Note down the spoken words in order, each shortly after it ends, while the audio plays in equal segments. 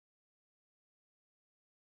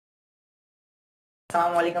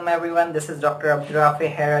Assalamualaikum everyone, this is Dr.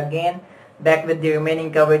 Abdurrafi here again, back with the remaining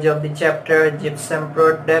coverage of the chapter Gypsum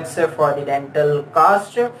Products for the Dental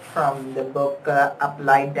Cost from the book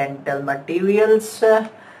Applied Dental Materials.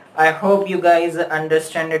 I hope you guys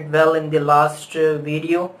understand it well in the last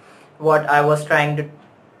video, what I was trying to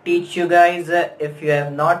teach you guys. If you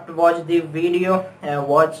have not watched the video,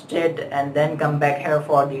 watched it and then come back here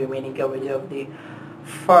for the remaining coverage of the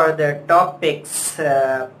further topics.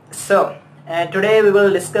 Today we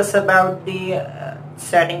will discuss about the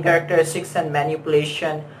setting characteristics and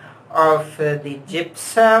manipulation of the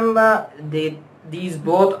gypsum. These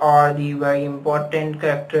both are the very important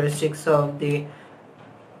characteristics of the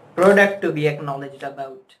product to be acknowledged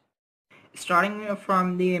about. Starting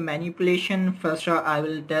from the manipulation, first I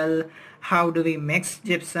will tell how do we mix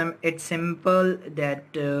gypsum. It's simple that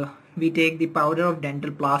we take the powder of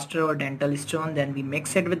dental plaster or dental stone, then we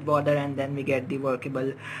mix it with water and then we get the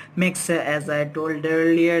workable mix. As I told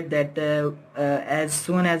earlier that as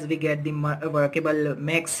soon as we get the workable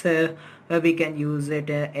mix, we can use it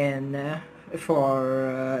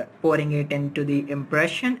for pouring it into the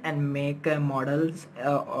impression and make models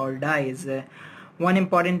or dies. One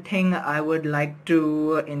important thing I would like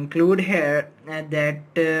to include here that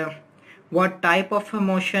what type of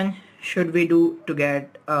motion should we do to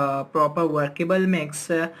get a proper workable mix.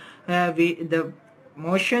 The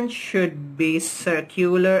motion should be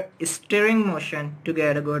circular steering motion to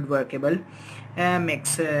get a good workable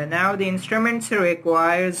mix. Now the instruments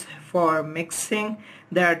requires for mixing.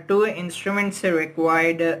 There are two instruments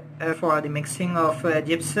required for the mixing of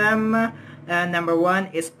gypsum. Number one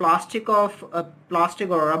is plastic or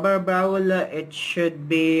rubber bowl. It should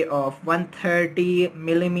be of 130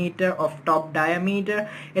 millimeter of top diameter.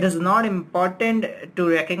 It is not important to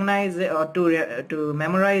recognize or to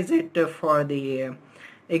memorize it for the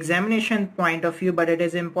examination point of view, but it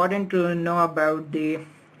is important to know about the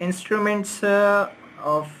instruments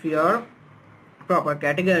of your proper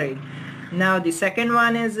category. Now the second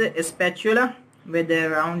one is a spatula with the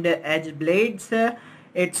round edge blades.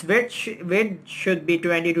 Its width should be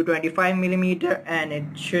 20 to 25 millimeter and it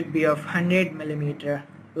should be of 100 millimeter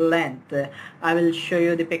length. I will show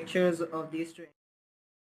you the pictures of these two.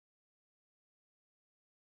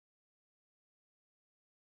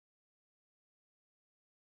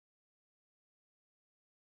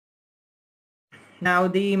 Now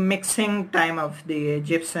the mixing time of the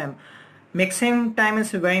gypsum. Mixing time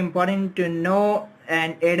is very important to know,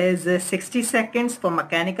 and it is 60 seconds for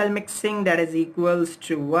mechanical mixing, that is equals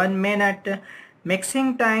to 1 minute.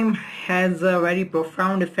 Mixing time has a very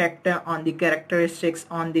profound effect on the characteristics,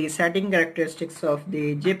 on the setting characteristics of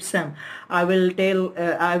the gypsum. I will tell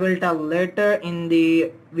later in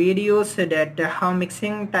the videos that how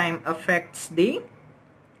mixing time affects the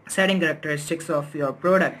setting characteristics of your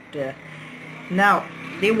product. Now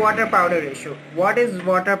the water powder ratio. What is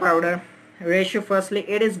water powder ratio? Firstly,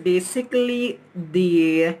 it is basically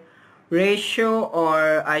the ratio,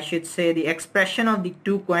 or I should say the expression of the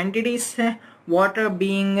two quantities, water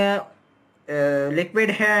being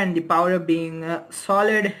liquid hair and the powder being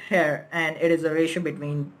solid hair, and it is a ratio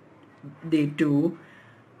between the two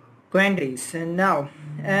quantities. And now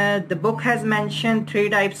the book has mentioned three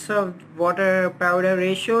types of water powder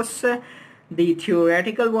ratios: the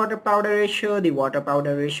theoretical water powder ratio, the water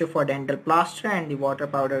powder ratio for dental plaster, and the water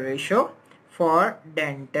powder ratio for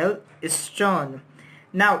dental stone.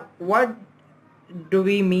 Now what do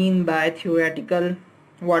we mean by theoretical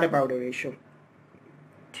water powder ratio?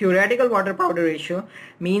 Theoretical water powder ratio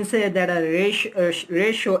means that a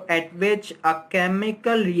ratio at which a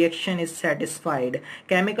chemical reaction is satisfied.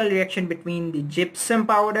 Chemical reaction between the gypsum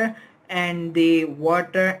powder and the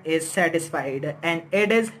water is satisfied, and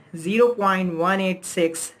it is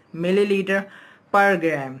 0.186 milliliter per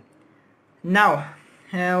gram. Now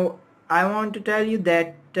I want to tell you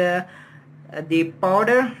that the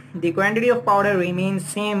quantity of powder remains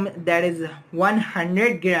same, that is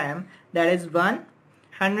 100 gram, that is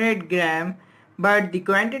 100 gram, but the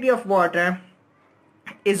quantity of water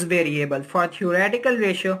is variable. For theoretical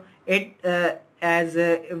ratio, it as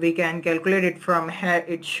we can calculate it from here,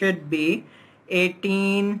 it should be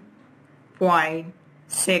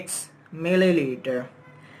 18.6 milliliter.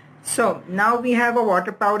 So now we have a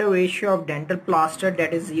water powder ratio of dental plaster,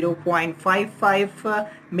 that is 0.55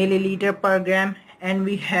 milliliter per gram, and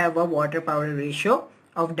we have a water powder ratio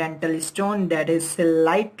of dental stone that is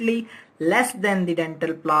slightly less than the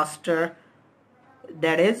dental plaster,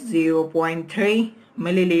 that is 0.3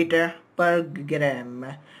 milliliter per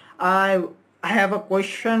gram. I have a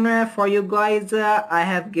question for you guys. I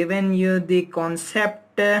have given you the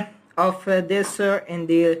concept of this in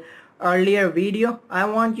the earlier video. I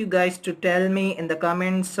want you guys to tell me in the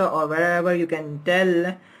comments or wherever you can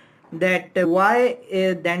tell that why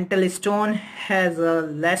a dental stone has a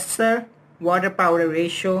lesser water powder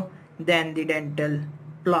ratio than the dental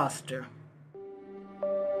plaster.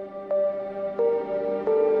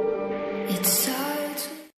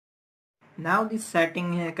 Now the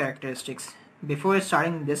setting characteristics. Before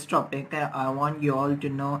starting this topic, I want you all to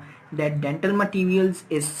know that dental materials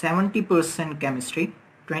is 70% chemistry,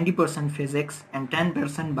 20% physics and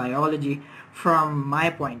 10% biology from my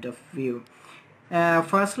point of view.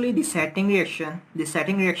 Firstly, the setting reaction. The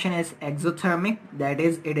setting reaction is exothermic, that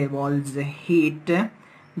is it involves heat. I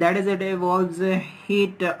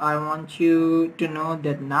want you to know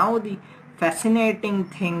that now the fascinating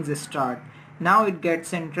things start. Now it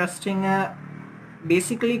gets interesting.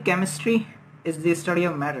 Basically chemistry is the study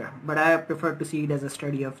of matter, but I prefer to see it as a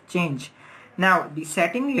study of change. Now the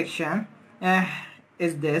setting reaction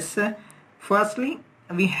is this. Firstly,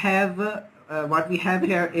 we have what we have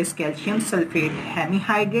here is calcium sulfate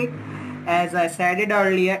hemihydrate. As I said it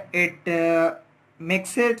earlier, it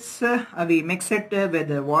we mix it with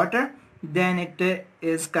the water, then it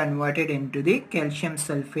is converted into the calcium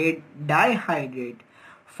sulfate dihydrate.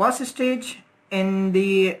 First stage in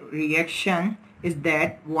the reaction is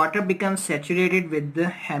that water becomes saturated with the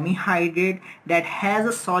hemihydrate that has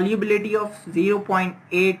a solubility of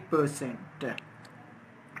 0.8%.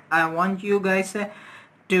 I want you guys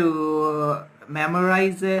to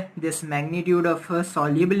memorize this magnitude of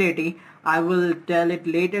solubility. I will tell it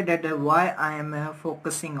later that why I am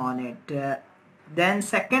focusing on it. Then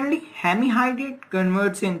secondly, hemihydrate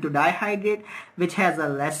converts into dihydrate, which has a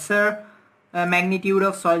lesser magnitude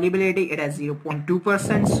of solubility. It has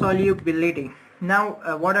 0.2% solubility.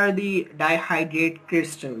 Now what are the dihydrate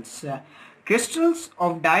crystals? Crystals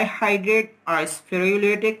of dihydrate are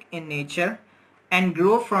spherulitic in nature and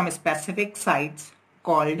grow from specific sites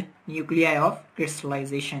called nuclei of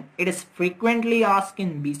crystallization. It is frequently asked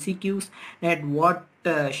in BCQs that what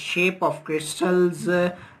shape of crystals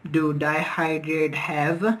do dihydrate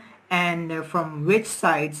have and from which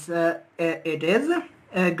sites it is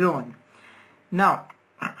grown. Now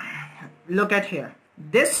look at here.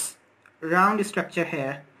 This round structure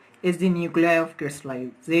here is the nuclei of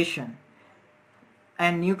crystallization,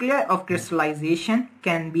 and nuclei of crystallization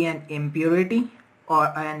can be an impurity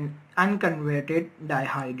or an unconverted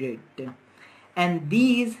dihydrate, and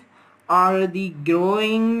these are the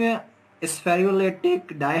growing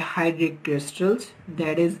spherulitic dihydrate crystals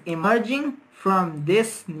that is emerging from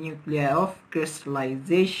this nuclei of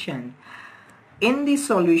crystallization. In the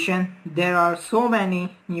solution there are so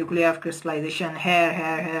many nuclei of crystallization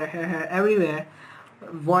here, everywhere.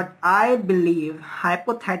 What I believe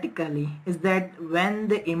hypothetically is that when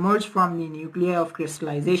they emerge from the nuclei of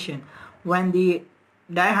crystallization, when the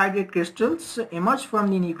dihydrate crystals emerge from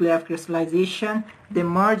the nuclei of crystallization, they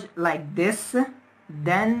merge like this,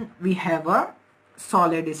 then we have a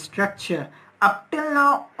solid structure. Up till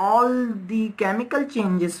now all the chemical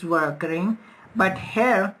changes were occurring, but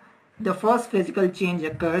here the first physical change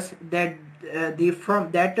occurs, that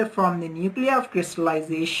from the nuclei of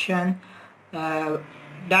crystallization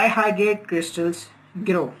dihydrate crystals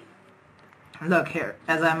grow. Look here,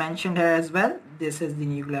 as I mentioned here as well, this is the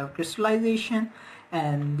nuclei of crystallization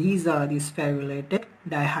and these are the spherulitic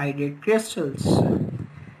dihydrate crystals.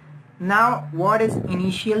 Now what is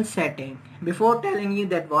initial setting? Before telling you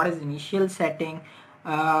that what is initial setting,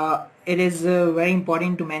 it is very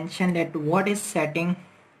important to mention that what is setting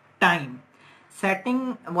time.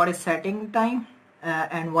 What is setting time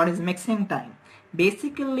and what is mixing time?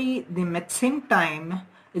 Basically the mixing time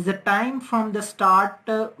is the time from the start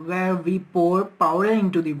where we pour powder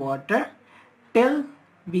into the water till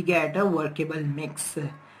we get a workable mix,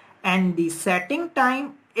 and the setting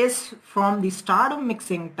time is from the start of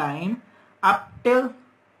mixing time up till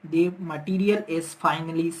the material is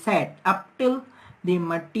finally set, up till the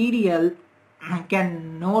material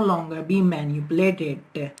can no longer be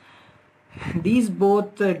manipulated. These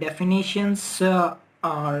both definitions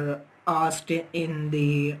are asked in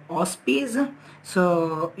the OSPs,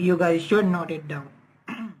 so you guys should note it down.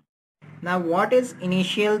 Now what is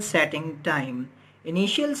initial setting time?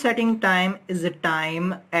 Initial setting time is the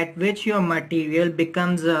time at which your material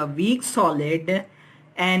becomes a weak solid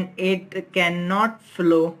and it cannot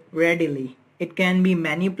flow readily. It can be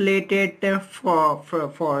manipulated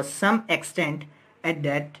for some extent at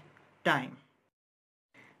that time.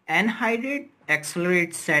 Anhydrate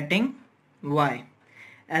accelerates setting. Why?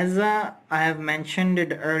 As I have mentioned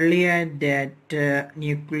it earlier that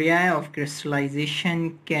nuclei of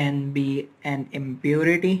crystallization can be an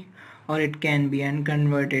impurity or it can be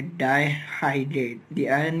unconverted dihydrate. The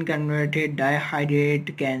unconverted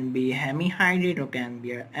dihydrate can be hemihydrate or can be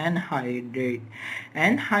anhydrate.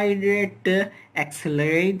 Anhydrate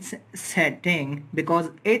accelerates setting because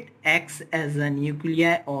it acts as a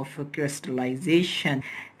nuclei of crystallization.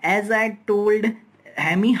 As I told,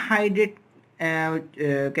 hemihydrate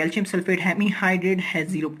calcium sulfate hemihydrate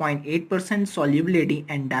has 0.8% solubility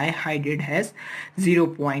and dihydrate has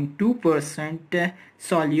 0.2%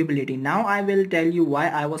 solubility. Now I will tell you why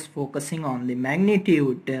I was focusing on the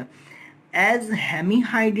magnitude. As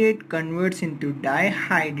hemihydrate converts into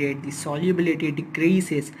dihydrate, the solubility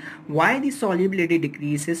decreases. Why the solubility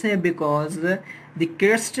decreases? Because the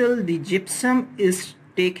crystal, the gypsum, is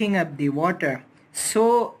taking up the water.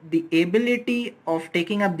 So the ability of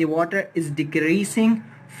taking up the water is decreasing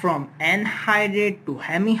from anhydrate to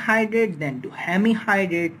hemihydrate, then to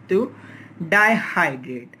hemihydrate to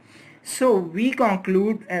dihydrate. So we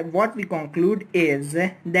conclude, what we conclude is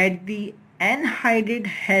that the anhydrate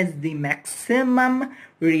has the maximum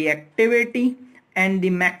reactivity and the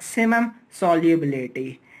maximum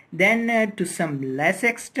solubility. Then to some less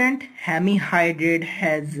extent, hemihydrate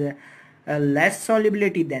has less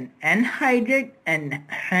solubility than anhydrate, and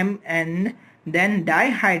then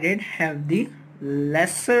dihydrate have the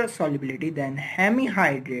lesser solubility than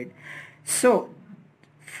hemihydrate. So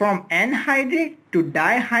from anhydrate to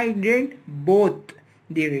dihydrate, both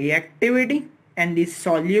the reactivity and the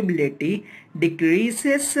solubility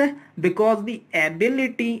decreases because the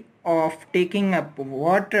ability of taking up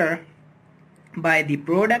water by the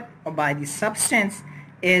product or by the substance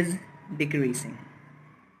is decreasing.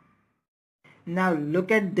 Now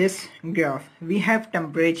look at this graph. We have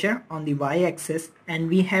temperature on the y-axis and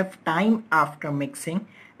we have time after mixing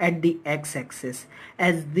at the x-axis.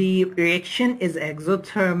 As the reaction is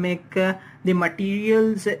exothermic, the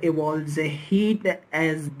materials evolves heat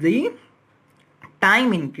as the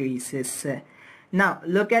time increases. Now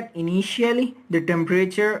look at initially the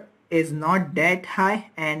temperature is not that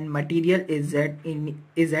high and material is at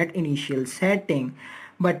initial setting.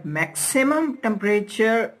 But maximum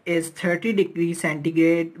temperature is 30 degrees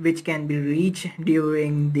centigrade, which can be reached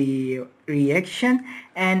during the reaction,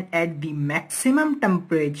 and at the maximum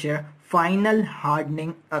temperature final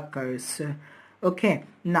hardening occurs. Okay,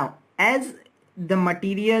 now as the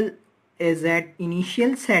material is at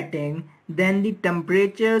initial setting, then the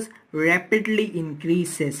temperatures rapidly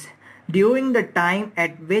increases. During the time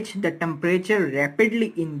at which the temperature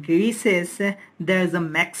rapidly increases, there is a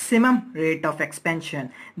maximum rate of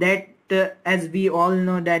expansion. That as we all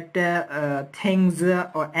know that things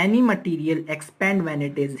or any material expand when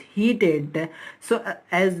it is heated. So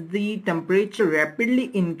as the temperature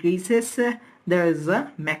rapidly increases, there is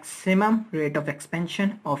a maximum rate of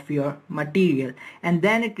expansion of your material, and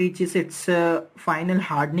then it reaches its final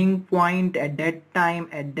hardening point. At that time,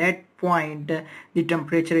 at that point, the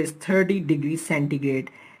temperature is 30 degrees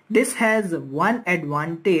centigrade. This has one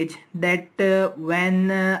advantage, that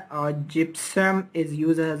when gypsum is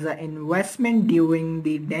used as an investment during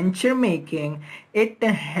the denture making, it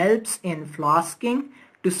helps in flasking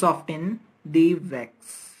to soften the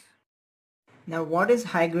wax. Now what is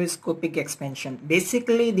hygroscopic expansion?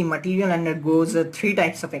 Basically the material undergoes three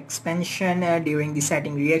types of expansion during the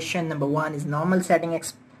setting reaction. Number one is normal setting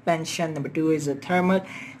expansion, number two is a thermal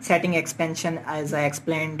setting expansion as I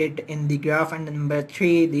explained it in the graph, and number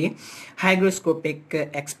three the hygroscopic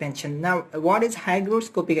expansion. Now what is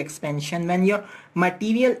hygroscopic expansion? When your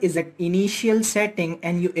material is at initial setting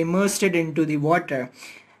and you immerse it into the water,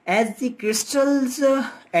 as the crystals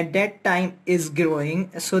at that time is growing,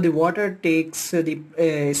 so the water takes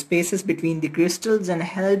the spaces between the crystals and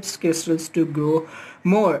helps crystals to grow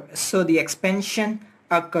more, so the expansion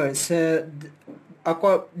occurs.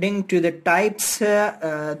 According to the types,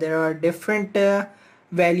 there are different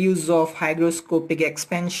values of hygroscopic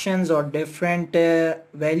expansions or different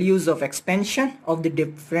values of expansion of the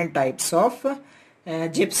different types of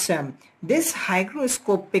gypsum. This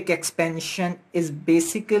hygroscopic expansion is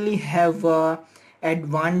basically have a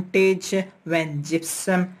advantage when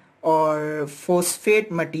gypsum or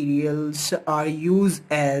phosphate materials are used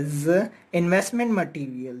as investment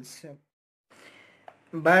materials.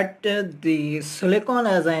 But the silicon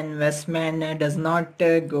as an investment does not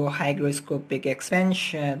go hygroscopic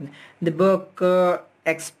expansion. The book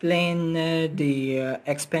explain the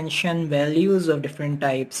expansion values of different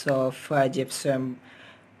types of gypsum.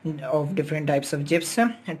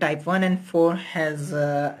 Type 1 and 4 has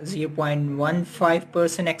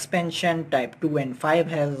 0.15% expansion, type 2 and 5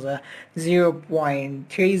 has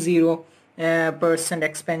 0.30%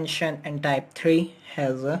 expansion, and type 3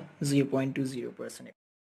 has 0.20%.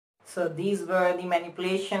 So these were the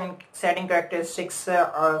manipulation and setting characteristics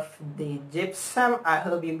of the gypsum. I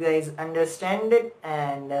hope you guys understand it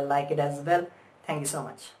and like it as well. Thank you so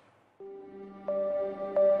much.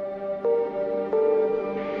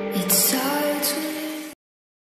 It's so